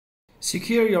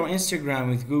Secure your Instagram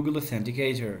with Google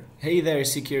Authenticator. Hey there,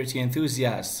 security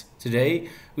enthusiasts! Today,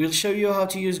 we'll show you how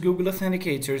to use Google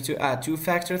Authenticator to add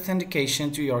two-factor authentication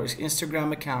to your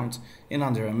Instagram account in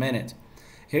under a minute.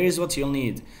 Here is what you'll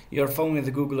need: your phone with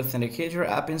the Google Authenticator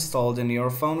app installed and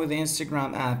your phone with the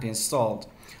Instagram app installed.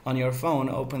 On your phone,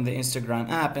 open the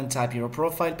Instagram app and tap your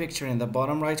profile picture in the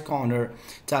bottom right corner.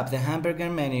 Tap the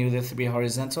hamburger menu, the three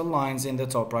horizontal lines in the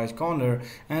top right corner,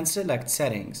 and select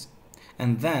Settings.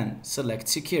 And then select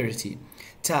Security.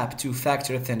 Tap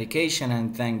Two-Factor Authentication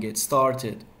and then get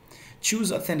started.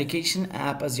 Choose Authentication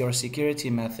app as your security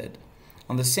method.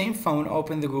 On the same phone,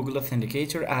 open the Google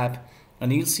Authenticator app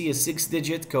and you'll see a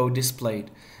 6-digit code displayed.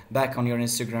 Back on your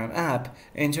Instagram app,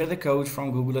 enter the code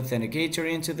from Google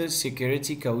Authenticator into the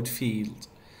security code field.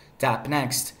 Tap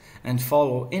Next and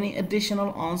follow any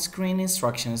additional on-screen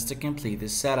instructions to complete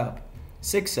this setup.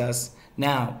 Success!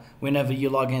 Now, whenever you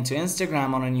log into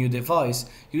Instagram on a new device,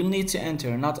 you'll need to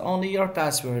enter not only your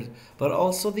password, but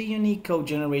also the unique code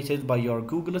generated by your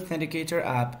Google Authenticator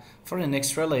app for an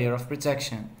extra layer of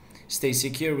protection. Stay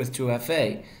secure with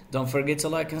 2FA. Don't forget to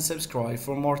like and subscribe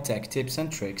for more tech tips and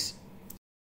tricks.